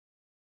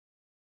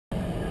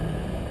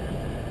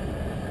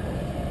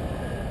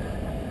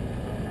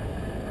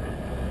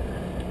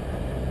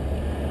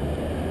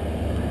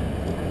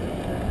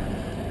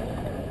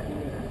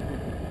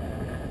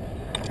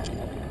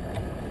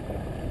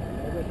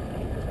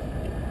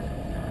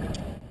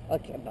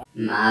Okay, bye.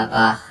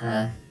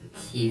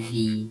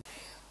 mabacherTV.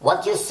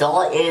 What you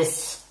saw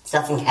is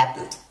something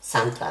happened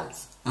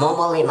sometimes.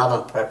 Normally not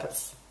on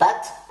purpose.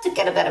 But to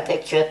get a better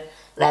picture,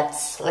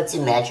 let's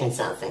imagine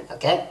something,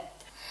 okay?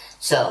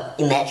 So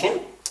imagine,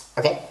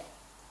 okay,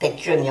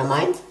 picture in your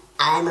mind,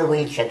 I'm a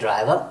wheelchair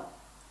driver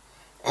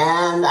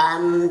and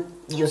I'm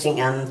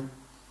using a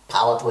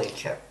powered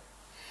wheelchair.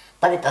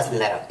 But it doesn't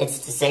matter,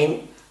 it's the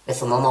same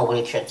with a normal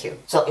wheelchair too.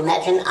 So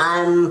imagine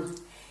I'm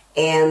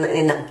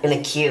in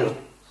a queue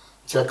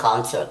to a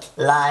concert,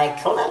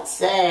 like, let's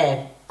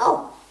say,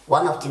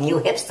 one of the new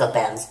hipster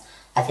bands.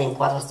 I think,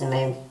 what was the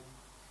name?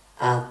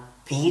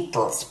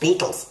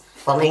 Beatles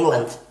from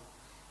England.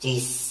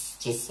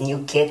 These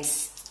new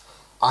kids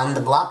on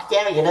the block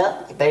there, you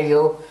know,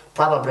 you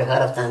probably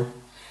heard of them.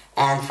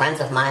 And friends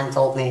of mine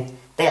told me,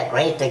 they're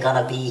great, they're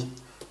gonna be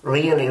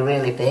really,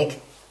 really big.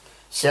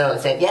 So I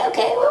said, yeah,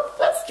 okay, well,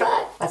 let's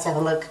try. Let's have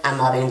a look. I'm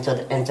not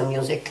into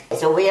music.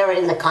 So we are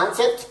in the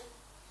concert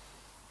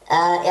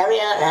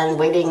area and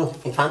waiting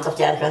in front of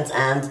the entrance,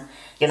 and,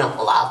 you know,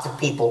 lots of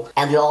people.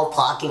 And we're all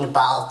talking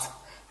about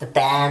the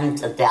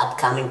band and the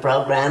upcoming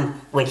program,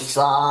 which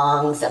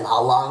songs and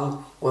how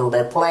long will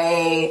they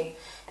play,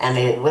 and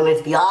will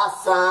it be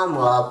awesome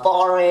or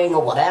boring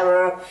or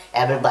whatever.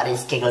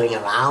 Everybody's giggling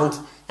around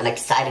and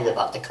excited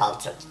about the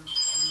concert.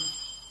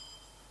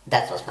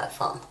 That was my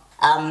phone.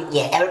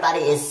 Yeah,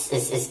 everybody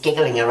is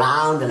giggling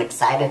around and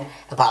excited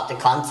about the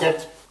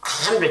concert.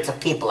 Hundreds of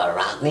people are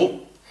around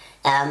me,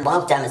 and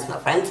one of them is my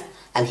friend,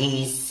 and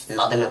he's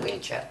not in a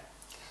wheelchair.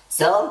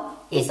 So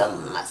he's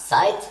on my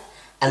side,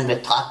 and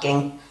we're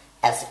talking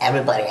as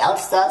everybody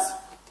else does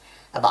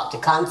about the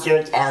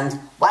concert, and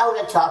while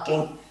we're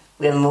talking,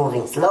 we're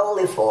moving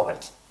slowly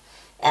forward,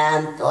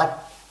 and like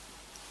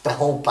the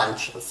whole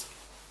bunch is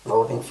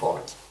moving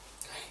forward.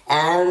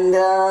 And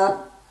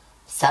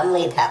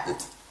suddenly it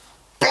happened.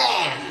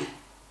 Bam!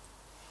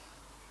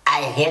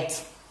 I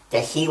hit the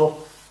heel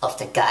of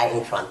the guy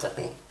in front of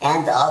me.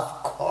 And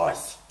of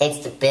course, it's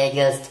the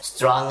biggest,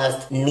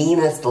 strongest,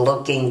 meanest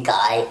looking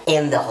guy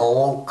in the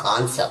whole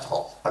concert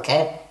hall,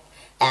 okay?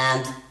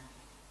 And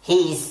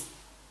he's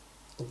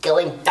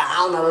going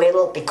down a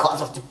little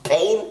because of the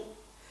pain.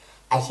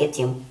 I hit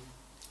him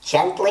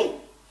gently,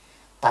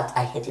 but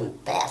I hit him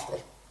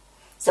badly.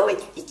 So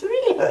it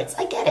really hurts,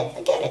 I get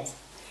it.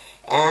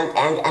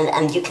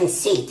 And you can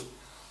see it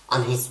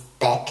on his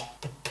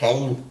back, the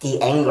pain, the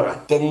anger,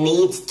 the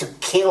need to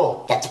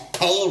kill, that the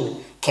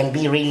pain can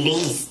be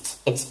released.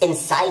 It's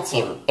inside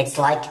him. It's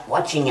like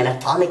watching an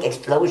atomic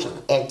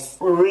explosion. It's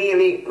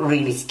really,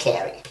 really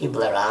scary.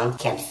 People around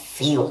can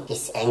feel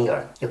his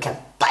anger. You can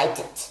bite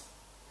it.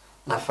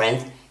 My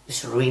friend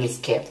is really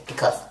scared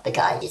because the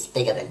guy is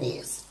bigger than he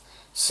is.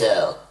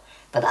 So,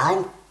 but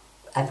I'm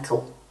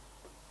cool.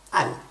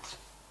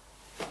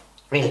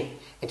 Really,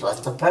 it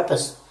wasn't on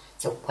purpose.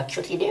 So what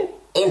should he do?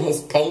 In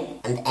his pain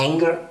and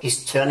anger,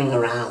 he's turning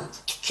around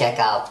to check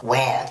out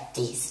where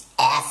these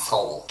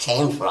asshole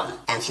came from.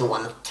 And he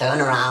wanted to turn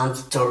around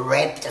to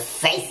rip the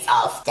face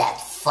off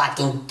that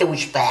fucking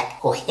douchebag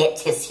who hit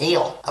his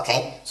heel.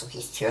 Okay? So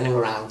he's turning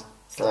around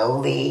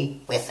slowly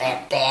with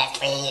a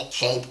badly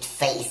shaped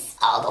face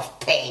out of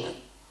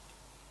pain.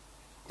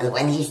 And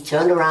when he's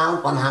turned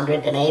around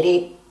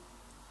 180,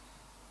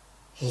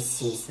 he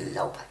sees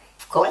nobody.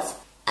 Of course,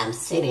 I'm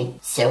sitting,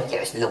 so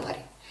there's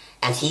nobody.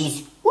 And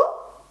he's, whoop,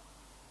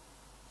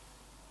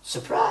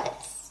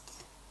 surprised.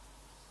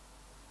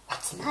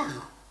 What's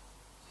now?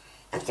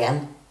 And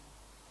then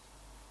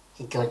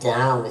he go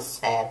down his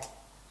head,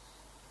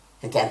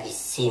 and then he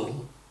see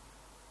me.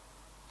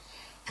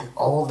 And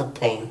all the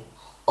pain,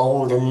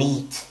 all the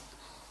need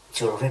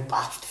to rip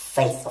off the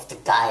face of the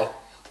guy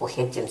who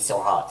hit him so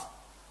hard,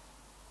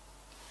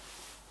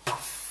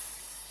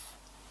 poof,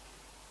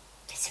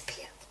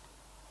 disappeared.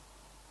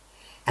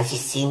 And he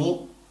see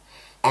me,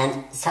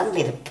 and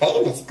suddenly the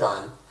pain is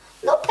gone.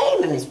 No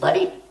pain in his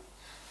body.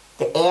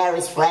 The air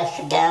is fresh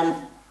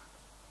again.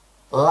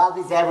 Love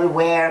is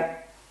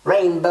everywhere.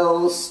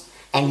 Rainbows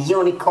and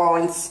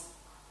unicorns.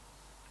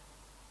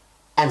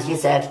 And he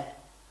said,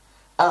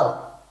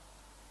 oh,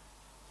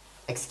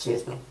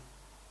 excuse me.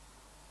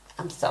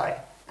 I'm sorry.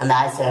 And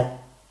I said,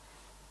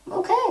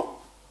 okay.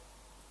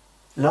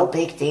 No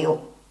big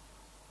deal.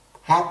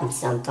 Happens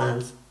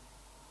sometimes.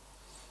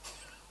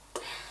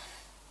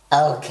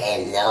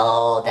 Okay,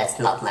 no, that's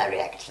not my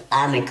reaction.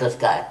 I'm a good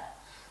guy.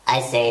 I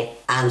say,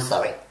 I'm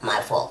sorry,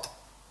 my fault.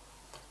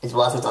 It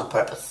wasn't on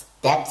purpose.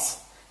 That's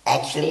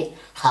actually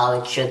how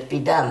it should be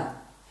done.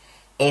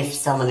 If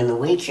someone in a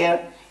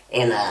wheelchair,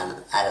 in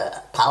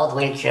a powered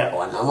wheelchair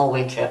or a normal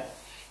wheelchair,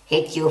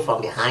 hit you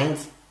from behind,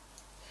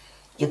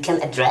 you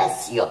can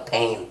address your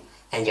pain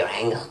and your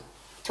anger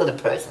to the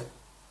person.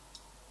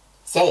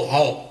 Say,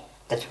 hey,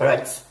 that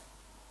hurts.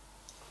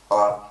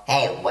 Or,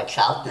 hey, watch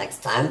out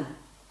next time.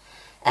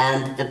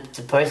 And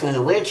the person in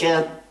the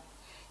wheelchair,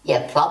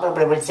 yeah,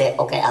 probably will say,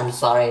 okay, I'm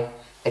sorry,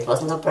 it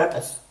wasn't on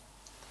purpose.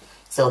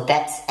 So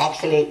that's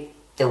actually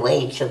the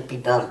way it should be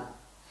done.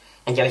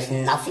 And there is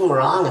nothing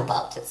wrong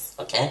about this,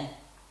 okay?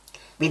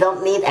 We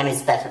don't need any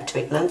special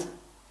treatment.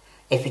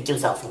 If we do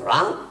something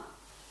wrong,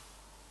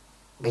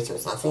 we do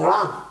something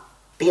wrong.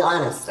 Be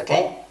honest,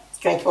 okay?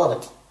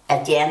 Straightforward.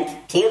 At the end,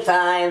 Teal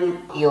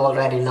time, you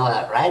already know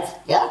that, right?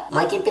 Yeah,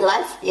 Mikey Be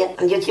Live here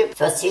on YouTube,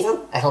 first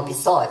season. I hope you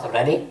saw it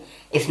already.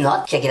 If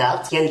not, check it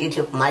out here on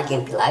YouTube,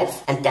 Mikey Be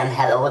Live, and then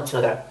head over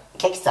to her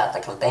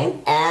Kickstarter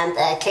campaign and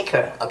kick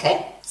her,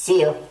 okay?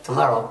 See you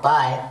tomorrow.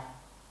 Bye.